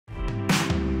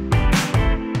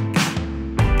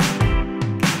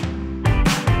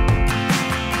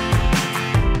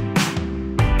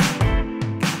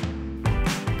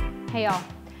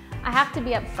I have to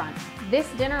be upfront. This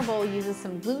dinner bowl uses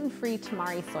some gluten-free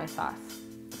tamari soy sauce.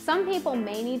 Some people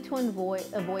may need to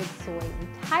avoid soy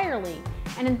entirely,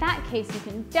 and in that case, you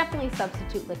can definitely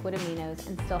substitute liquid aminos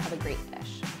and still have a great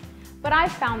dish. But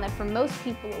I've found that for most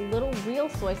people, a little real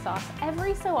soy sauce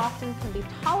every so often can be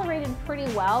tolerated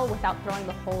pretty well without throwing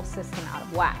the whole system out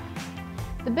of whack.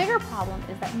 The bigger problem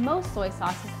is that most soy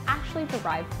sauce is actually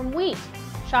derived from wheat.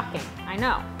 Shocking, I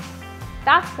know.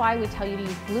 That's why we tell you to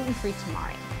use gluten-free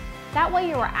tamari. That way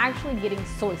you are actually getting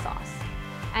soy sauce.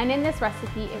 And in this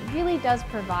recipe, it really does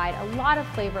provide a lot of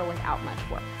flavor without much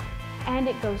work. And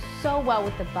it goes so well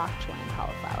with the bok choy and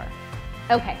cauliflower.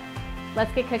 Okay,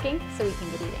 let's get cooking so we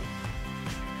can get eating.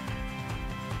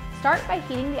 Start by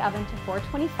heating the oven to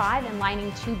 425 and lining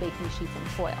 2 baking sheets in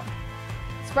foil.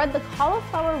 Spread the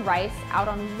cauliflower rice out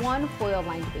on one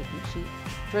foil-lined baking sheet,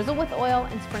 drizzle with oil,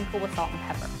 and sprinkle with salt and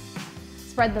pepper.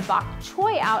 Spread the bok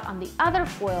choy out on the other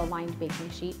foil-lined baking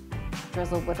sheet,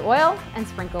 drizzle with oil, and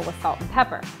sprinkle with salt and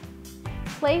pepper.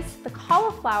 Place the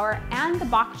cauliflower and the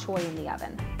bok choy in the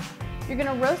oven. You're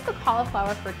going to roast the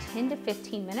cauliflower for 10 to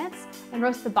 15 minutes and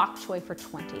roast the bok choy for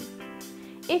 20.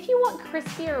 If you want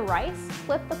crispier rice,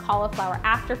 flip the cauliflower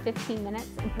after 15 minutes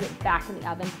and put it back in the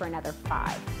oven for another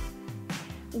 5.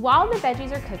 While the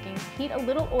veggies are cooking, heat a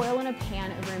little oil in a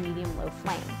pan over a medium-low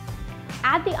flame.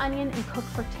 Add the onion and cook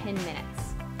for 10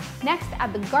 minutes. Next,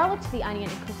 add the garlic to the onion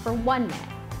and cook for 1 minute.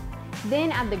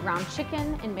 Then add the ground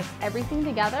chicken and mix everything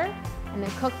together, and then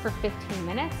cook for 15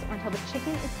 minutes or until the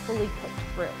chicken is fully cooked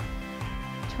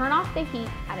through. Turn off the heat,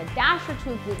 add a dash or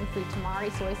 2 of gluten-free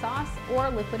tamari soy sauce or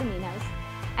liquid aminos,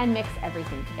 and mix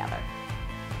everything together.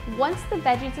 Once the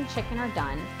veggies and chicken are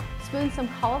done, spoon some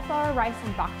cauliflower rice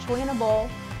and bok choy in a bowl,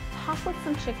 top with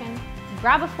some chicken,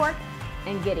 grab a fork,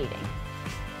 and get eating.